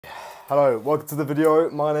Hello, welcome to the video.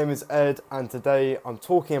 My name is Ed and today I'm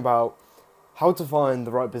talking about how to find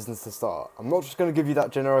the right business to start. I'm not just going to give you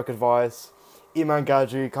that generic advice, Iman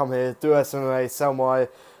Gadji, come here, do SMA,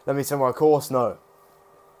 let me sell my course. No,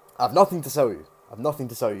 I have nothing to sell you. I have nothing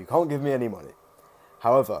to sell you. You can't give me any money.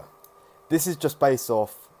 However, this is just based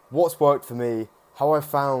off what's worked for me, how I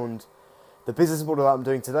found the business model that I'm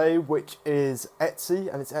doing today, which is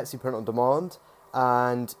Etsy, and it's Etsy print on demand,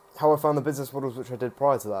 and how I found the business models which I did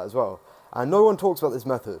prior to that as well. And no one talks about this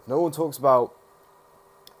method. No one talks about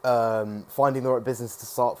finding the right business to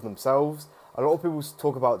start for themselves. A lot of people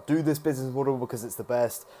talk about do this business model because it's the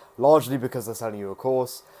best, largely because they're selling you a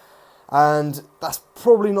course. And that's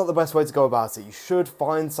probably not the best way to go about it. You should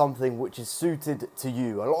find something which is suited to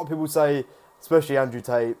you. A lot of people say, especially Andrew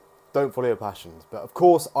Tate, don't follow your passions. But of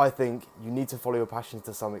course, I think you need to follow your passions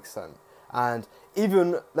to some extent. And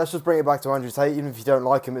even, let's just bring it back to Andrew Tate, even if you don't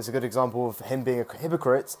like him, it's a good example of him being a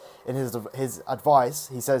hypocrite in his advice.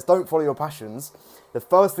 He says, don't follow your passions. The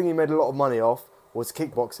first thing he made a lot of money off was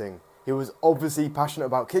kickboxing. He was obviously passionate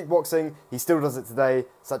about kickboxing. He still does it today,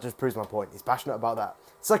 so that just proves my point. He's passionate about that.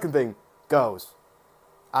 Second thing, girls.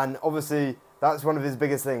 And obviously, that's one of his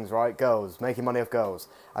biggest things, right? Girls, making money off girls.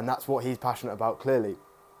 And that's what he's passionate about, clearly.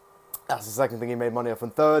 That's the second thing he made money off.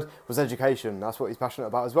 And third was education. That's what he's passionate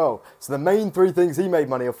about as well. So the main three things he made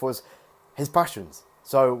money off was his passions.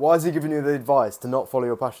 So why is he giving you the advice to not follow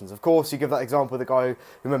your passions? Of course, you give that example of the guy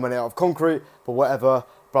who made money out of concrete, but whatever,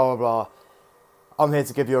 blah, blah, blah. I'm here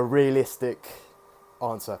to give you a realistic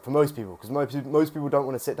answer for most people, because most people don't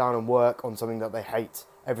want to sit down and work on something that they hate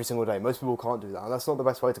every single day. Most people can't do that, and that's not the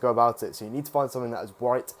best way to go about it. So you need to find something that is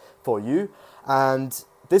right for you, and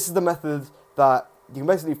this is the method that you can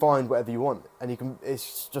basically find whatever you want, and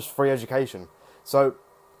it's just free education. So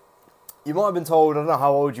you might have been told, I don't know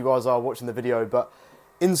how old you guys are watching the video, but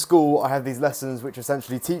in school I have these lessons which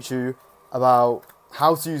essentially teach you about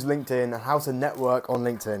how to use LinkedIn and how to network on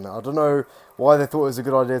LinkedIn. I don't know why they thought it was a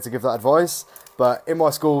good idea to give that advice, but in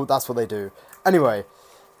my school that's what they do. Anyway,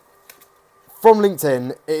 from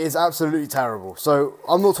LinkedIn, it is absolutely terrible. So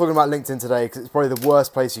I'm not talking about LinkedIn today because it's probably the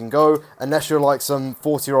worst place you can go. Unless you're like some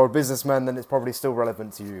 40-year-old businessman, then it's probably still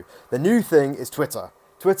relevant to you. The new thing is Twitter.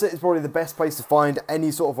 Twitter is probably the best place to find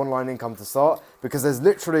any sort of online income to start, because there's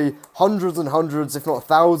literally hundreds and hundreds, if not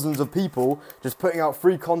thousands of people just putting out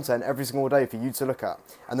free content every single day for you to look at.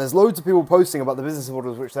 And there's loads of people posting about the business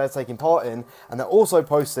models which they're taking part in, and they're also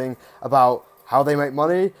posting about how they make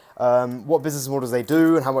money, what business models they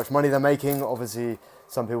do, and how much money they're making. Obviously,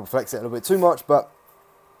 some people flex it a little bit too much, but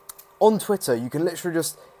on Twitter, you can literally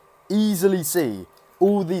just easily see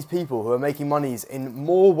all these people who are making monies in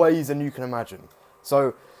more ways than you can imagine.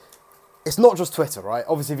 So it's not just Twitter, right?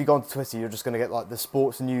 Obviously, if you go onto Twitter, you're just going to get like the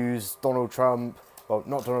sports news, Donald Trump, well,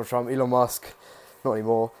 not Donald Trump, Elon Musk, not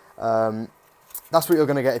anymore. That's what you're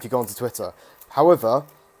going to get if you go onto Twitter. However,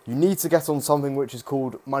 you need to get on something which is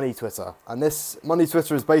called Money Twitter. And this Money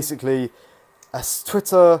Twitter is basically a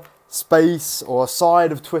Twitter space or a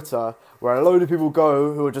side of Twitter where a load of people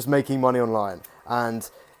go who are just making money online. And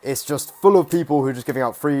it's just full of people who are just giving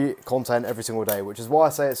out free content every single day, which is why I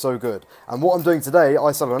say it's so good. And what I'm doing today,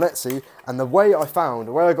 I sell on Etsy, and the way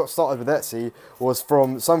I got started with Etsy was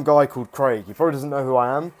from some guy called Craig. He probably doesn't know who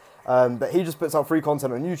I am, but he just puts out free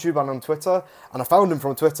content on YouTube and on Twitter, and I found him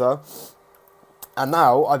from Twitter. And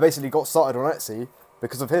now I basically got started on Etsy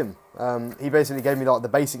because of him. He basically gave me like the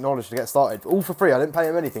basic knowledge to get started, all for free. I didn't pay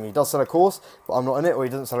him anything. He does sell a course, but I'm not in it, or he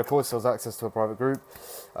doesn't sell a course, he sells access to a private group.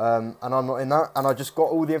 And I'm not in that, and I just got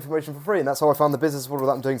all the information for free, and that's how I found the business model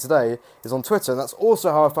that I'm doing today, is on Twitter. And that's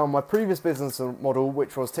also how I found my previous business model,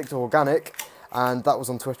 which was TikTok Organic, and that was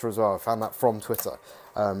on Twitter as well. I found that from Twitter,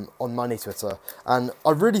 on Money Twitter. And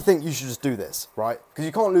I really think you should just do this, right? Because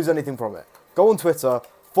you can't lose anything from it. Go on Twitter,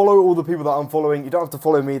 follow all the people that I'm following. You don't have to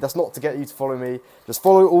follow me. That's not to get you to follow me. Just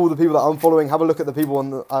follow all the people that I'm following. Have a look at the people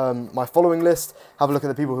on my following list. Have a look at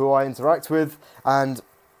the people who I interact with. And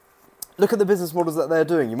look at the business models that they're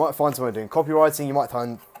doing. You might find someone doing copywriting. You might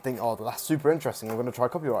think, oh, that's super interesting. I'm going to try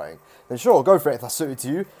copywriting. Then sure, go for it. If that's suited to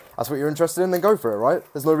you, that's what you're interested in, then go for it, right?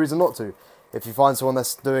 There's no reason not to. If you find someone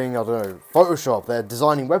that's doing, I don't know, Photoshop, they're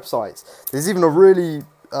designing websites. There's even a really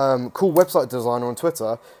cool website designer on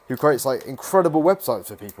Twitter who creates like incredible websites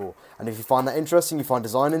for people. And if you find that interesting, you find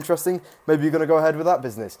design interesting, maybe you're going to go ahead with that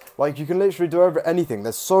business. Like, you can literally do anything.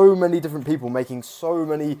 There's so many different people making so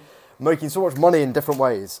much money in different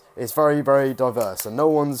ways. It's very, very diverse, and no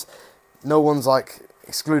one's like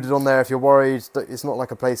excluded on there. If you're worried, it's not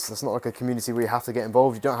like a place, it's not like a community where you have to get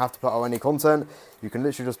involved. You don't have to put out any content. You can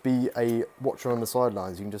literally just be a watcher on the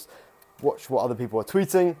sidelines. You can just watch what other people are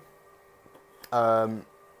tweeting,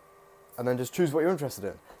 and then just choose what you're interested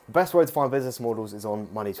in. The best way to find business models is on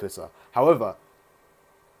Money Twitter. However,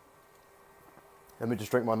 let me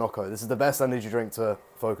just drink my Nocco. This is the best energy drink to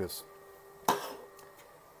focus.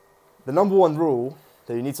 The number one rule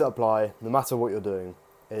that you need to apply, no matter what you're doing,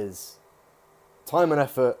 is time and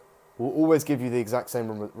effort will always give you the exact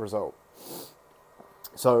same result.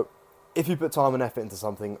 So, if you put time and effort into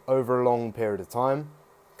something over a long period of time,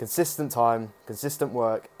 consistent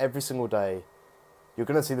work every single day, you're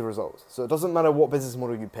going to see the results. So it doesn't matter what business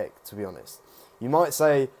model you pick, to be honest. You might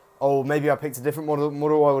say, oh, maybe I picked a different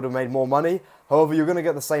model, I would have made more money. However, you're going to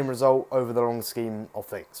get the same result over the long scheme of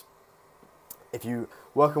things. If you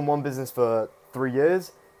work on one business for 3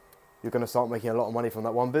 years, you're going to start making a lot of money from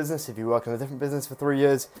that one business. If you work in a different business for 3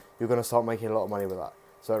 years, you're going to start making a lot of money with that.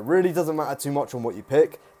 So it really doesn't matter too much on what you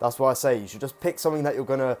pick. That's why I say you should just pick something that you're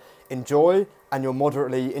going to enjoy and you're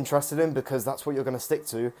moderately interested in, because that's what you're going to stick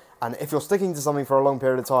to. And if you're sticking to something for a long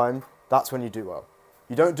period of time, that's when you do well.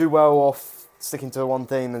 You don't do well off sticking to one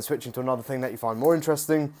thing and then switching to another thing that you find more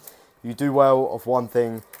interesting. You do well off one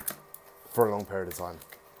thing for a long period of time.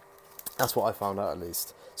 That's what I found out, at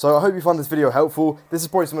least. So I hope you found this video helpful. This is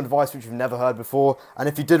probably some advice which you've never heard before. And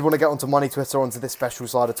if you did want to get onto Money Twitter, onto this special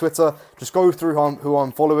side of Twitter, just go through who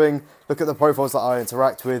I'm following, look at the profiles that I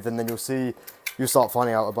interact with, and then you'll start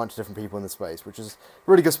finding out a bunch of different people in the space, which is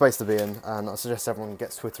a really good space to be in. And I suggest everyone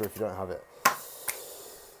gets Twitter if you don't have it.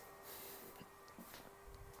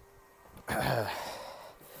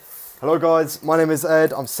 Hello guys, my name is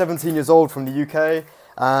Ed. I'm 17 years old from the UK.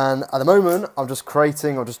 And at the moment, I'm just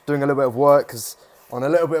doing a little bit of work because on a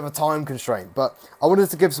little bit of a time constraint. But I wanted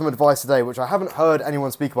to give some advice today, which I haven't heard anyone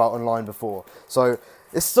speak about online before. So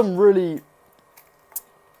it's some really,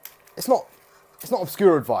 it's not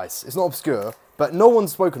obscure advice. It's not obscure, but no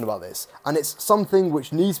one's spoken about this. And it's something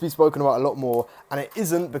which needs to be spoken about a lot more. And it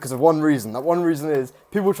isn't because of one reason. That one reason is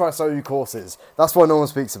people try to sell you courses. That's why no one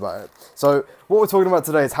speaks about it. So what we're talking about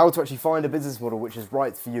today is how to actually find a business model which is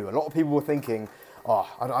right for you. A lot of people were thinking, oh,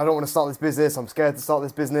 I don't want to start this business, I'm scared to start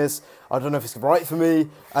this business, I don't know if it's right for me,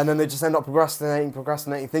 and then they just end up procrastinating,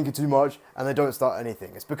 thinking too much, and they don't start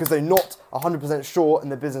anything. It's because they're not 100% sure in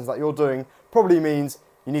the business that you're doing, probably means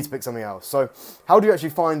you need to pick something else. So how do you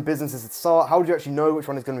actually find businesses to start? How do you actually know which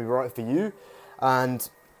one is going to be right for you? And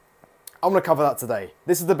I'm going to cover that today.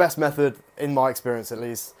 This is the best method, in my experience at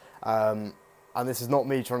least. And this is not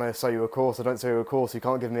me trying to sell you a course. I don't sell you a course, you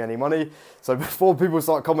can't give me any money. So before people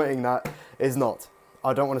start commenting that, is not.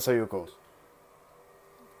 I don't want to sell you a course.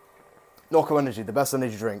 Nocco Energy, the best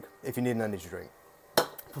energy drink, if you need an energy drink.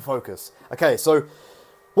 For focus. Okay, so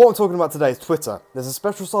what I'm talking about today is Twitter. There's a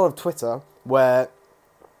special side of Twitter where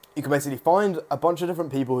you can basically find a bunch of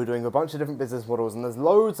different people who are doing a bunch of different business models, and there's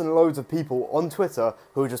loads and loads of people on Twitter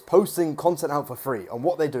who are just posting content out for free on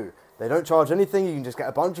what they do. They don't charge anything, you can just get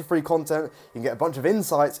a bunch of free content, you can get a bunch of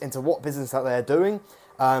insights into what business that they're doing,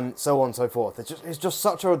 so on and so forth. It's just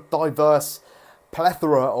such a diverse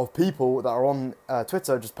plethora of people that are on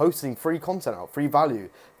Twitter just posting free content out, free value,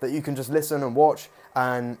 that you can just listen and watch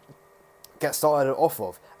and get started off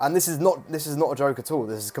of. And this is not a joke at all,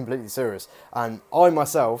 this is completely serious. And I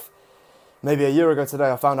myself, maybe a year ago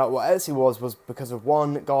today, I found out what Etsy was because of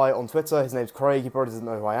one guy on Twitter. His name's Craig, he probably doesn't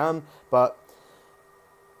know who I am, but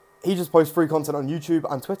he just posts free content on YouTube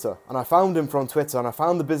and Twitter. And I found him from Twitter, and I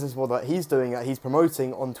found the business model that he's doing, that he's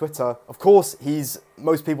promoting on Twitter. Of course,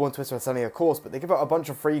 most people on Twitter are selling a course, but they give out a bunch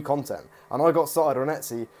of free content. And I got started on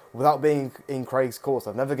Etsy without being in Craig's course.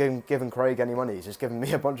 I've never given Craig any money, he's just given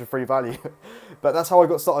me a bunch of free value. But that's how I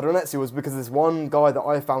got started on Etsy, was because this one guy that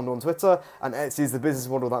I found on Twitter, and Etsy is the business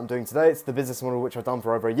model that I'm doing today. It's the business model which I've done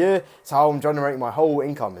for over a year. It's how I'm generating my whole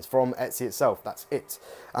income, is from Etsy itself, that's it.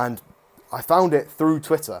 And I found it through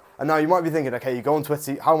Twitter. And now you might be thinking, okay, you go on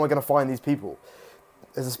Twitter, how am I going to find these people?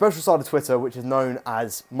 There's a special side of Twitter which is known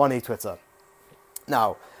as Money Twitter.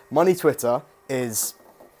 Now, Money Twitter is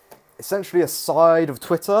essentially a side of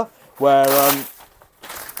Twitter where,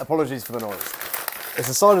 apologies for the noise. It's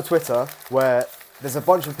a side of Twitter where there's a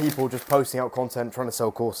bunch of people just posting out content, trying to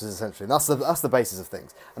sell courses, essentially. And that's the basis of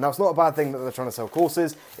things. And now it's not a bad thing that they're trying to sell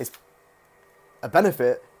courses. It's a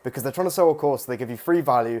benefit because they're trying to sell a course, they give you free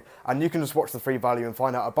value, and you can just watch the free value and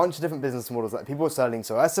find out a bunch of different business models that people are selling.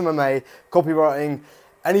 So SMMA, copywriting,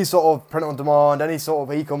 any sort of print on demand, any sort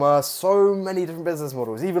of e-commerce, so many different business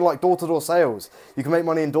models, even like door-to-door sales. You can make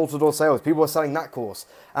money in door-to-door sales. People are selling that course.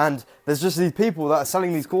 And there's just these people that are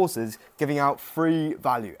selling these courses, giving out free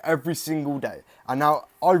value every single day. And now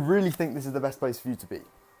I really think this is the best place for you to be.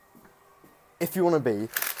 If you want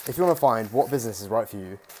to find what business is right for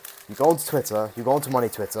you, you go onto Twitter, you go onto Money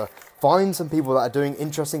Twitter, find some people that are doing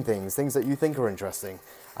interesting things that you think are interesting,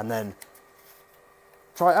 and then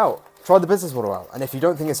try it out. Try the business model out. And if you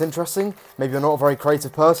don't think it's interesting, maybe you're not a very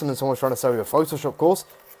creative person and someone's trying to sell you a Photoshop course,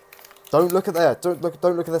 don't look at their, don't look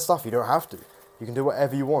at their stuff. You don't have to. You can do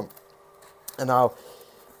whatever you want. And now,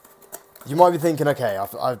 you might be thinking, okay,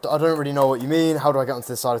 I don't really know what you mean. How do I get onto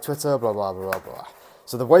this side of Twitter? Blah, blah, blah, blah, blah.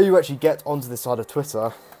 So the way you actually get onto this side of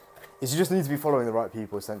Twitter is you just need to be following the right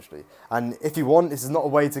people, essentially. And if you want, this is not a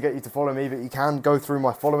way to get you to follow me, but you can go through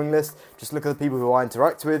my following list, just look at the people who I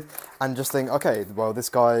interact with, and just think, okay, well, this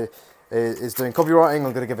guy is doing copywriting,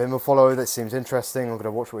 I'm going to give him a follow, that seems interesting, I'm going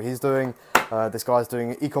to watch what he's doing. This guy's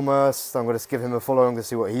doing e-commerce, so I'm going to give him a follow, I'm going to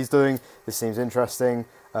see what he's doing, this seems interesting,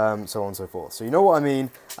 so on and so forth. So you know what I mean.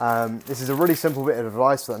 This is a really simple bit of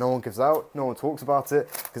advice that no one gives out, no one talks about it,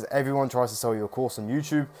 because everyone tries to sell you a course on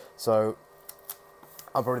YouTube, so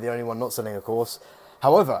I'm probably the only one not selling a course.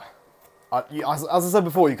 However, as I said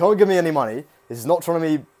before, you can't give me any money. This is not trying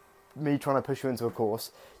to be me trying to push you into a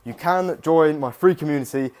course. You can join my free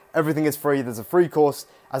community. Everything is free. There's a free course.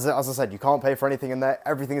 As I said, you can't pay for anything in there.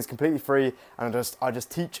 Everything is completely free, and I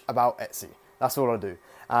just teach about Etsy. That's all I do.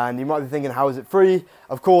 And you might be thinking, how is it free?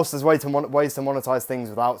 Of course, there's ways to monetize things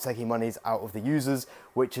without taking monies out of the users,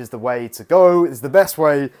 which is the way to go. It's the best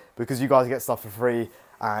way, because you guys get stuff for free,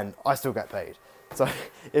 and I still get paid. So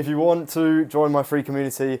if you want to join my free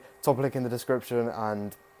community, top link in the description,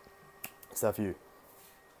 and it's there for you.